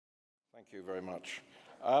Thank you very much.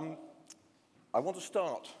 I want to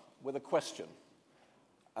start with a question.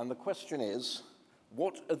 And the question is,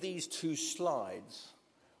 what are these two slides?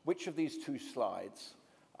 Which of these two slides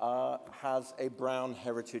has a brown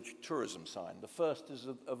heritage tourism sign? The first is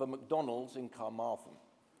of a McDonald's in Carmarthen.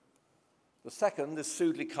 The second is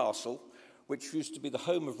Sudeley Castle, which used to be the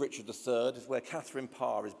home of Richard III, is where Catherine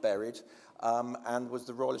Parr is buried, and was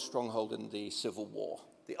the royalist stronghold in the Civil War.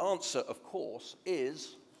 The answer, of course,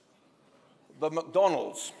 is the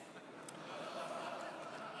McDonald's.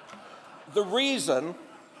 The reason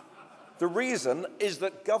is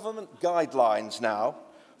that government guidelines now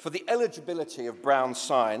for the eligibility of brown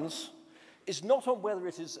signs is not on whether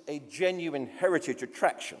it is a genuine heritage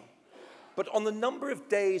attraction, but on the number of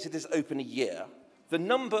days it is open a year, the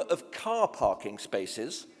number of car parking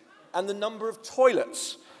spaces, and the number of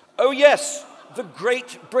toilets. Oh yes, the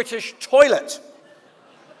great British toilet.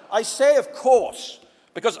 I say of course,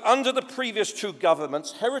 because under the previous two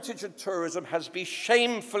governments, heritage and tourism has been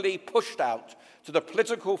shamefully pushed out to the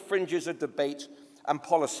political fringes of debate and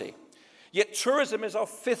policy. Yet tourism is our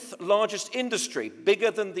fifth largest industry,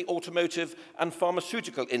 bigger than the automotive and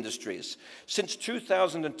pharmaceutical industries. Since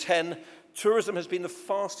 2010, tourism has been the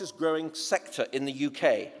fastest growing sector in the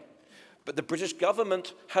UK. But the British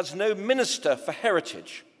government has no minister for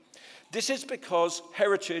heritage. This is because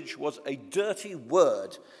heritage was a dirty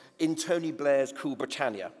word in Tony Blair's Cool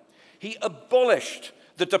Britannia. He abolished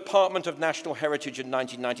the Department of National Heritage in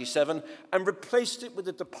 1997 and replaced it with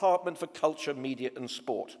the Department for Culture, Media and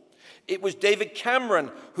Sport. It was David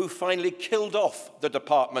Cameron who finally killed off the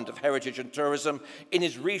Department of Heritage and Tourism in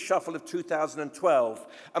his reshuffle of 2012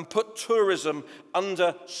 and put tourism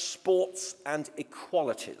under sports and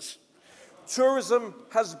equalities. Tourism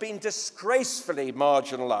has been disgracefully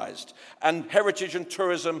marginalised, and heritage and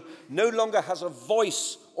tourism no longer has a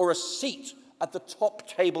voice or a seat at the top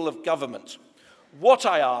table of government. What,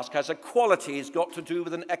 I ask, has equalities got to do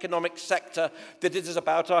with an economic sector that it is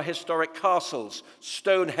about our historic castles,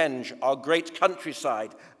 Stonehenge, our great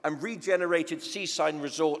countryside, and regenerated seaside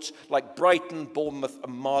resorts like Brighton, Bournemouth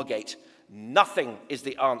and Margate? Nothing is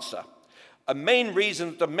the answer. A main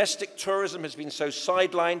reason domestic tourism has been so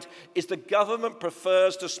sidelined is the government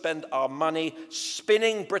prefers to spend our money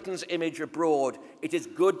spinning Britain's image abroad. It is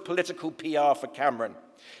good political PR for Cameron.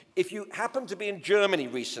 If you happen to be in Germany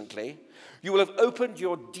recently, you will have opened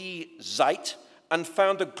your Die Zeit and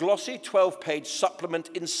found a glossy 12-page supplement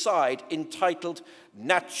inside entitled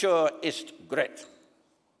Natur ist great.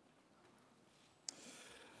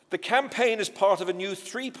 The campaign is part of a new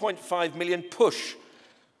 3.5 million push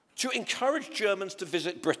to encourage Germans to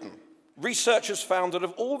visit Britain. Researchers found that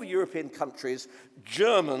of all the European countries,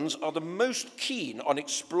 Germans are the most keen on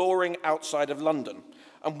exploring outside of London.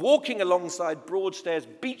 And walking alongside Broadstairs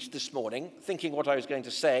Beach this morning, thinking what I was going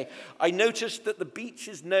to say, I noticed that the beach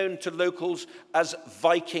is known to locals as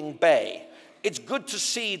Viking Bay. It's good to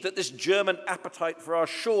see that this German appetite for our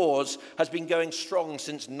shores has been going strong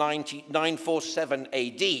since 947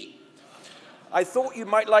 AD. I thought you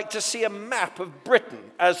might like to see a map of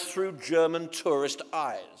Britain as through German tourist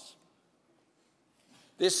eyes.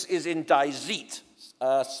 This is in Die Zeit,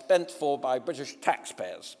 spent for by British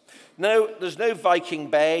taxpayers. No, there's no Viking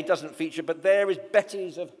Bay, doesn't feature, but there is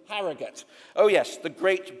Betty's of Harrogate. Oh yes, the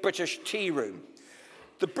great British tea room.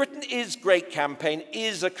 The Britain is Great campaign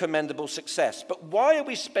is a commendable success, but why are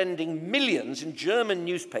we spending millions in German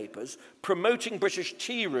newspapers promoting British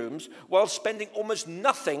tea rooms while spending almost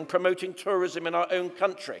nothing promoting tourism in our own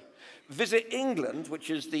country? Visit England,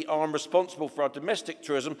 which is the arm responsible for our domestic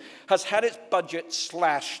tourism, has had its budget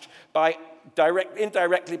slashed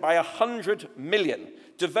indirectly by 100 million.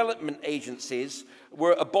 Development agencies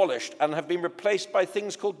were abolished and have been replaced by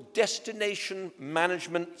things called destination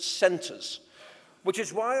management centres, which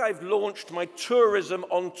is why I've launched my Tourism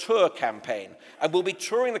on Tour campaign and will be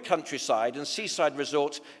touring the countryside and seaside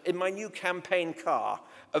resorts in my new campaign car,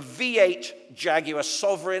 a V8 Jaguar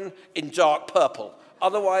Sovereign in dark purple,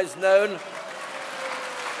 otherwise known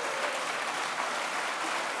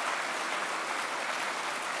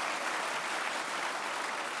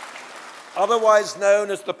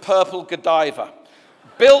as the Purple Godiva.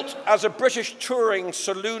 Built as a British touring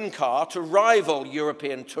saloon car to rival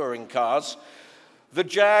European touring cars, the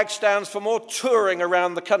Jag stands for more touring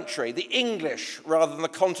around the country, the English rather than the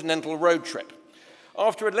continental road trip.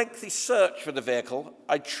 After a lengthy search for the vehicle,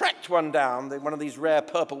 I tracked one down, one of these rare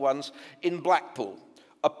purple ones, in Blackpool.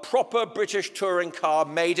 A proper British touring car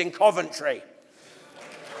made in Coventry.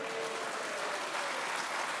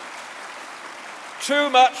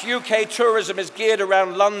 Too much UK tourism is geared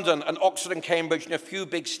around London and Oxford and Cambridge and a few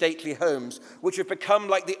big stately homes, which have become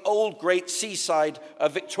like the old great seaside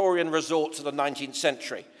Victorian resorts of the 19th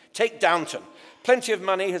century. Take Downton. Plenty of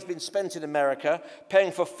money has been spent in America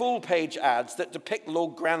paying for full-page ads that depict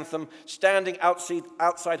Lord Grantham standing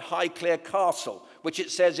outside Highclere Castle, which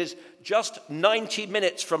it says is just 90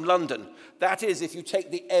 minutes from London. That is, if you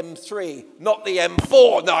take the M3, not the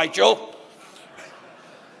M4, Nigel.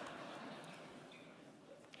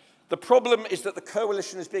 The problem is that the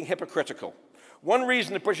coalition is being hypocritical. One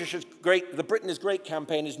reason the Britain is Great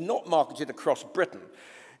campaign is not marketed across Britain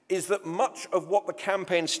is that much of what the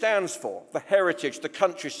campaign stands for, the heritage, the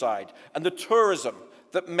countryside, and the tourism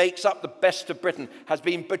that makes up the best of Britain, has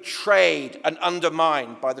been betrayed and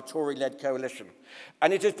undermined by the Tory-led coalition.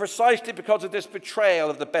 And it is precisely because of this betrayal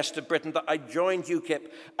of the best of Britain that I joined UKIP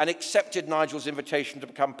and accepted Nigel's invitation to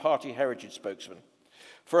become party heritage spokesman.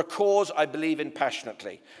 For a cause I believe in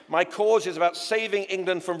passionately. My cause is about saving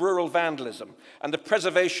England from rural vandalism and the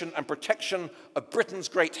preservation and protection of Britain's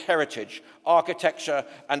great heritage, architecture,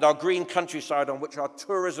 and our green countryside on which our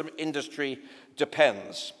tourism industry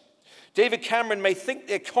depends. David Cameron may think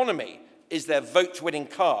the economy is their vote-winning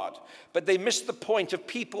card, but they miss the point of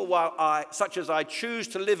people such as I choose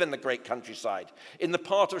to live in the great countryside, in the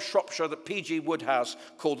part of Shropshire that P.G. Wodehouse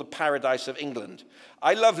called the paradise of England.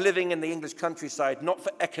 I love living in the English countryside, not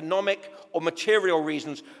for economic or material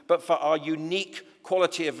reasons, but for our unique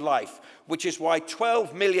quality of life, which is why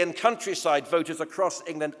 12 million countryside voters across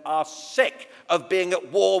England are sick of being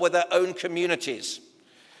at war with their own communities.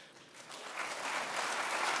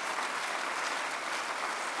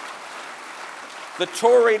 The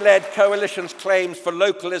Tory-led coalition's claims for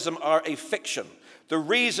localism are a fiction. The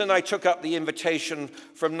reason I took up the invitation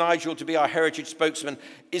from Nigel to be our heritage spokesman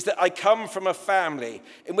is that I come from a family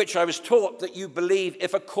in which I was taught that you believe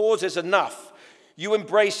if a cause is enough, you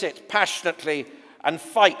embrace it passionately and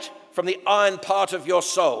fight from the iron part of your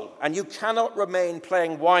soul. And you cannot remain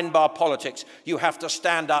playing wine bar politics. You have to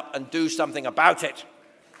stand up and do something about it.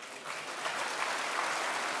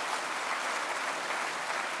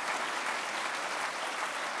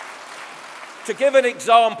 To give an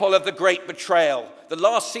example of the great betrayal, the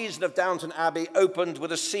last season of Downton Abbey opened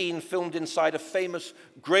with a scene filmed inside a famous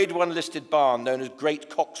Grade 1 listed barn known as Great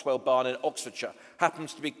Coxwell Barn in Oxfordshire.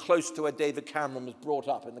 Happens to be close to where David Cameron was brought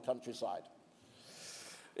up in the countryside.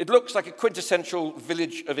 It looks like a quintessential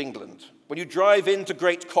village of England. When you drive into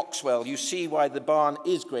Great Coxwell, you see why the barn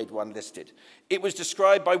is Grade 1 listed. It was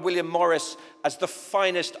described by William Morris as the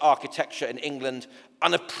finest architecture in England,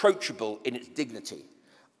 unapproachable in its dignity.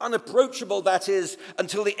 Unapproachable, that is,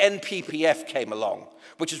 until the NPPF came along,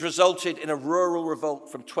 which has resulted in a rural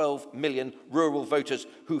revolt from 12 million rural voters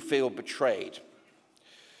who feel betrayed.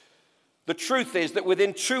 The truth is that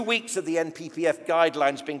within 2 weeks of the NPPF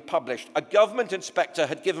guidelines being published, a government inspector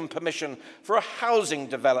had given permission for a housing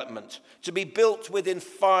development to be built within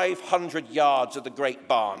 500 yards of the Great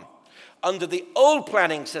Barn. Under the old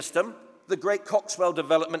planning system, the Great Coxwell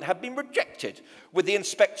development had been rejected, with the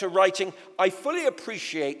inspector writing, "I fully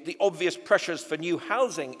appreciate the obvious pressures for new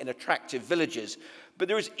housing in attractive villages, but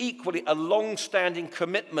there is equally a long-standing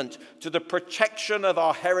commitment to the protection of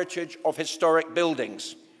our heritage of historic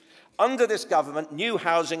buildings." Under this government, new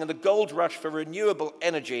housing and the gold rush for renewable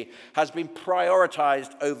energy has been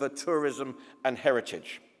prioritised over tourism and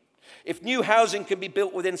heritage. If new housing can be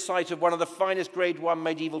built within sight of one of the finest Grade 1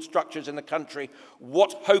 medieval structures in the country,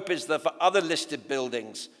 what hope is there for other listed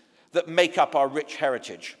buildings that make up our rich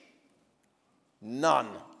heritage? None,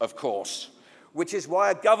 of course. Which is why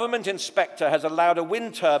a government inspector has allowed a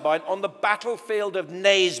wind turbine on the battlefield of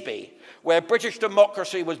Naseby, where British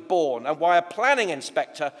democracy was born, and why a planning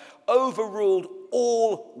inspector overruled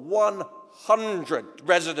all 100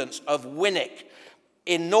 residents of Winwick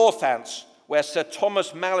in Northants, where Sir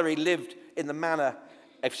Thomas Mallory lived in the manor,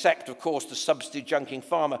 except, of course, the subsidy-junking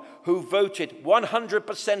farmer, who voted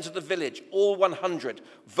 100% of the village, all 100,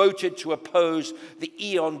 voted to oppose the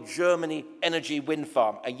E.ON Germany energy wind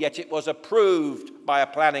farm, and yet it was approved by a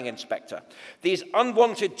planning inspector. These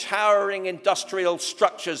unwanted towering industrial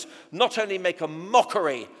structures not only make a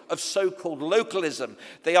mockery of so-called localism,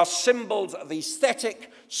 they are symbols of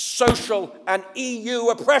aesthetic, social, and EU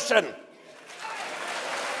oppression.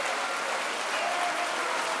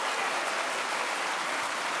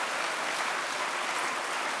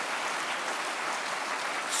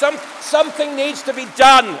 Something needs to be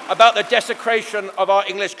done about the desecration of our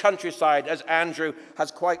English countryside, as Andrew has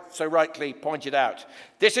quite so rightly pointed out.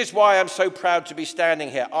 This is why I'm so proud to be standing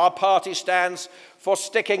here. Our party stands for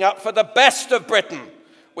sticking up for the best of Britain.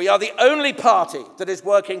 We are the only party that is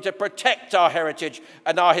working to protect our heritage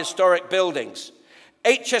and our historic buildings.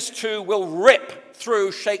 HS2 will rip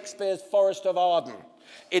through Shakespeare's Forest of Arden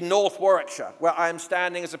in North Warwickshire, where I am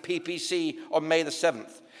standing as a PPC on May the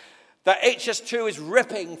 7th. That HS2 is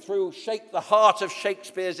ripping through the heart of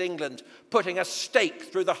Shakespeare's England, putting a stake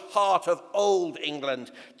through the heart of old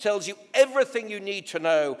England, tells you everything you need to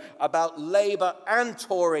know about Labour and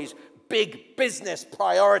Tories' big business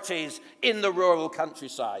priorities in the rural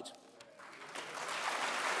countryside.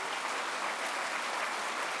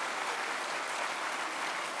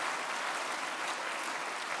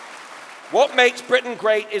 What makes Britain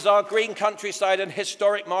great is our green countryside and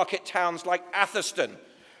historic market towns like Atherstone,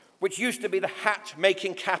 which used to be the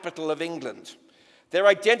hat-making capital of England. Their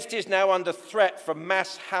identity is now under threat from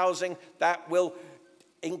mass housing that will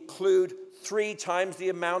include 3 times the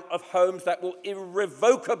amount of homes that will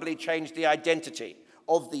irrevocably change the identity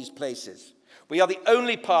of these places. We are the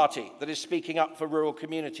only party that is speaking up for rural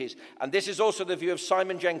communities, and this is also the view of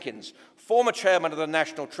Simon Jenkins, former chairman of the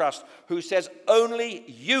National Trust, who says only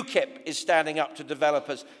UKIP is standing up to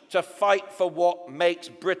developers to fight for what makes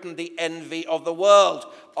Britain the envy of the world,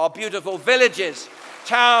 our beautiful villages,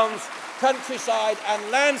 towns, countryside and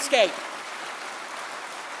landscape.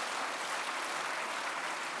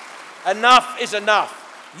 Enough is enough.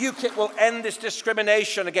 UKIP will end this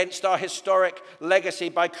discrimination against our historic legacy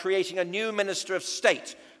by creating a new Minister of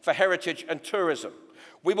State for Heritage and Tourism.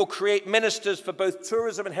 We will create ministers for both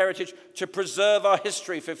tourism and heritage to preserve our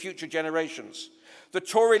history for future generations. The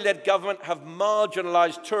Tory-led government have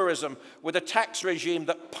marginalised tourism with a tax regime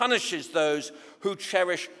that punishes those who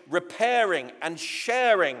cherish repairing and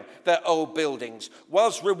sharing their old buildings,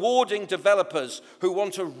 whilst rewarding developers who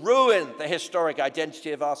want to ruin the historic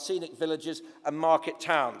identity of our scenic villages and market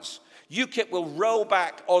towns. UKIP will roll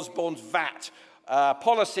back Osborne's VAT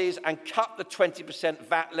policies and cut the 20%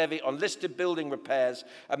 VAT levy on listed building repairs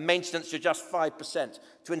and maintenance to just 5%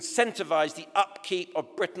 to incentivise the upkeep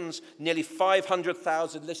of Britain's nearly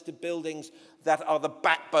 500,000 listed buildings that are the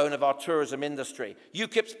backbone of our tourism industry.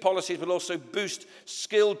 UKIP's policies will also boost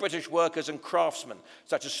skilled British workers and craftsmen,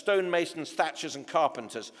 such as stonemasons, thatchers and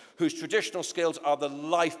carpenters, whose traditional skills are the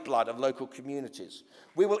lifeblood of local communities.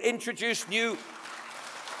 We will introduce new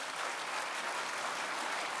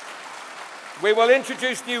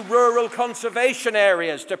rural conservation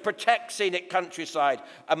areas to protect scenic countryside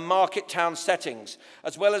and market town settings,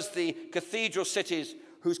 as well as the cathedral cities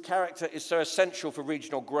whose character is so essential for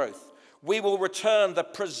regional growth. We will return the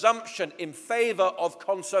presumption in favour of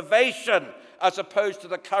conservation as opposed to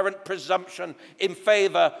the current presumption in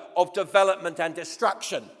favour of development and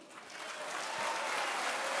destruction.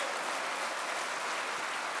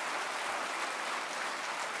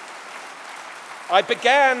 I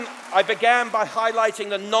began by highlighting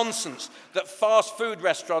the nonsense that fast food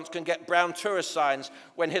restaurants can get brown tourist signs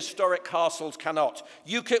when historic castles cannot.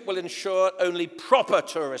 UKIP will ensure only proper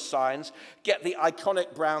tourist signs get the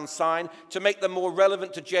iconic brown sign to make them more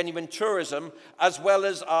relevant to genuine tourism, as well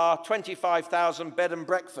as our 25,000 bed and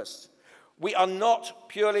breakfasts. We are not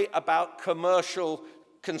purely about commercial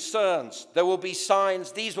concerns. There will be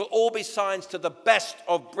signs, these will all be signs to the best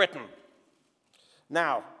of Britain.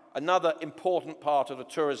 Now, another important part of the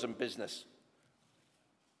tourism business.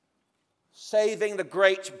 Saving the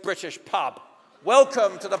great British pub.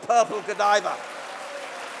 Welcome to the Purple Godiva.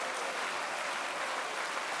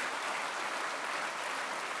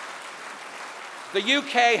 The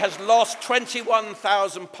UK has lost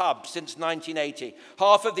 21,000 pubs since 1980.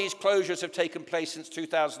 Half of these closures have taken place since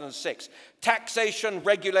 2006. Taxation,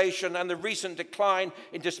 regulation, and the recent decline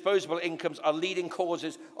in disposable incomes are leading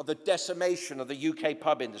causes of the decimation of the UK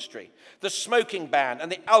pub industry. The smoking ban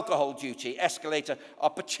and the alcohol duty escalator are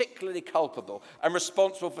particularly culpable and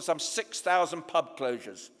responsible for some 6,000 pub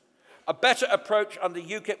closures. A better approach under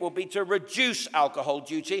UKIP will be to reduce alcohol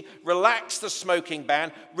duty, relax the smoking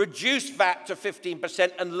ban, reduce VAT to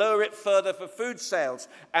 15% and lower it further for food sales,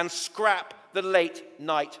 and scrap the late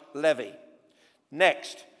night levy.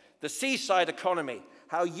 Next, the seaside economy,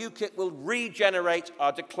 how UKIP will regenerate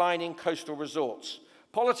our declining coastal resorts.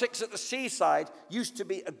 Politics at the seaside used to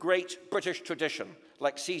be a great British tradition,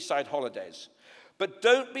 like seaside holidays. But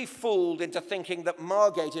don't be fooled into thinking that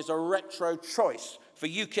Margate is a retro choice for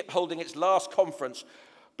UKIP holding its last conference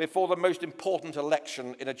before the most important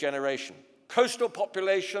election in a generation. Coastal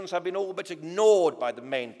populations have been all but ignored by the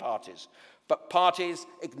main parties, but parties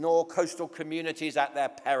ignore coastal communities at their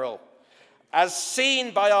peril. As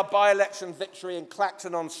seen by our by-election victory in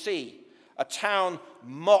Clacton-on-Sea, a town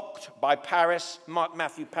mocked by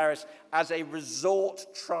Matthew Paris as a resort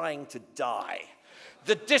trying to die.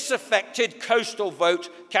 The disaffected coastal vote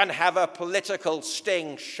can have a political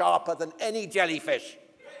sting sharper than any jellyfish.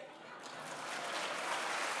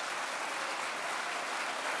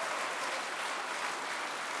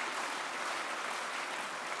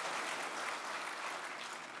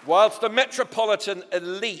 Whilst the metropolitan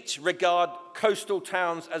elite regard coastal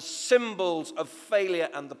towns as symbols of failure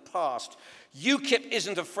and the past, UKIP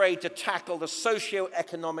isn't afraid to tackle the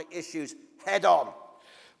socio-economic issues head-on.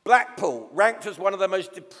 Blackpool, ranked as one of the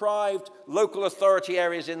most deprived local authority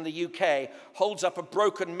areas in the UK, holds up a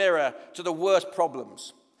broken mirror to the worst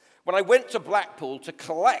problems. When I went to Blackpool to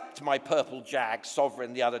collect my purple Jag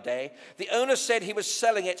Sovereign the other day, the owner said he was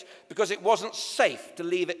selling it because it wasn't safe to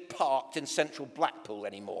leave it parked in central Blackpool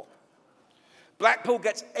anymore. Blackpool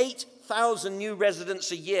gets 8,000 new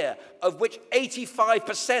residents a year, of which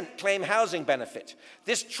 85% claim housing benefit.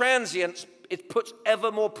 This transience, it puts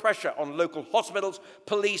ever more pressure on local hospitals,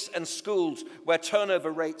 police and schools, where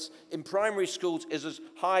turnover rates in primary schools is as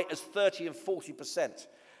high as 30 and 40%.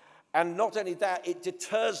 And not only that, it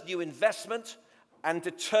deters new investment and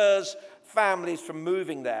deters families from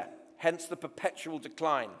moving there, hence the perpetual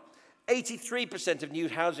decline. 83% of new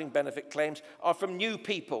housing benefit claims are from new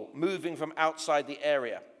people moving from outside the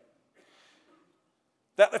area.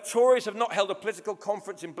 That the Tories have not held a political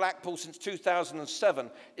conference in Blackpool since 2007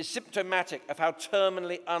 is symptomatic of how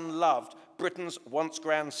terminally unloved Britain's once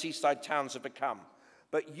grand seaside towns have become.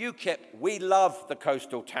 But UKIP, we love the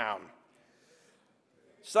coastal town.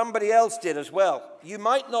 Somebody else did as well. You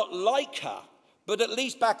might not like her, but at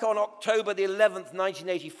least back on October the 11th,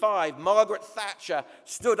 1985, Margaret Thatcher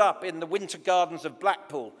stood up in the Winter Gardens of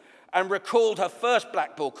Blackpool and recalled her first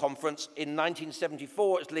Blackpool conference in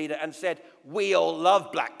 1974 as leader and said, "We all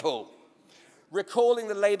love Blackpool." Recalling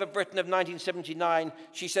the Labour Britain of 1979,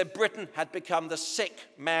 she said Britain had become the sick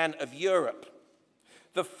man of Europe.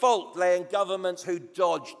 The fault lay in governments who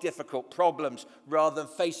dodged difficult problems rather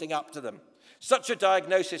than facing up to them. Such a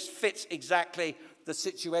diagnosis fits exactly the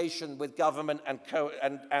situation with government and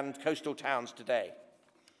coastal towns today.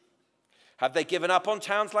 Have they given up on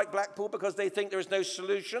towns like Blackpool because they think there is no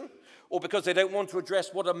solution, or because they don't want to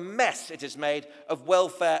address what a mess it has made of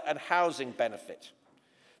welfare and housing benefit?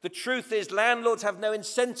 The truth is, landlords have no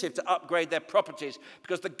incentive to upgrade their properties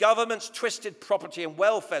because the government's twisted property and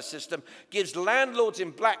welfare system gives landlords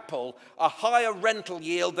in Blackpool a higher rental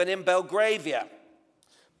yield than in Belgravia.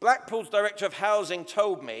 Blackpool's Director of Housing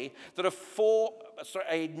told me that a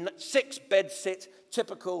 6-bed-sit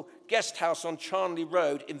typical guest house on Charnley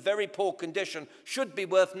Road in very poor condition should be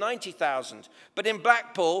worth £90,000. But in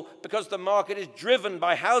Blackpool, because the market is driven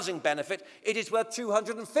by housing benefit, it is worth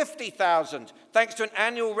 £250,000, thanks to an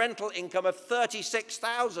annual rental income of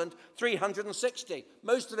 £36,360,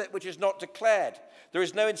 most of it which is not declared. There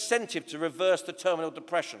is no incentive to reverse the terminal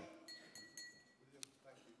depression.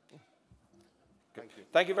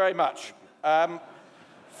 Thank you very much.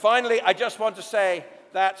 Finally, I just want to say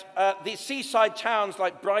that the seaside towns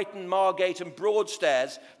like Brighton, Margate and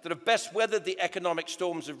Broadstairs that have best weathered the economic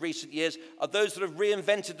storms of recent years are those that have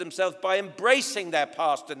reinvented themselves by embracing their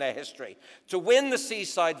past and their history. To win the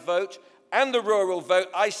seaside vote and the rural vote,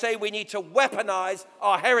 I say we need to weaponize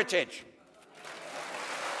our heritage.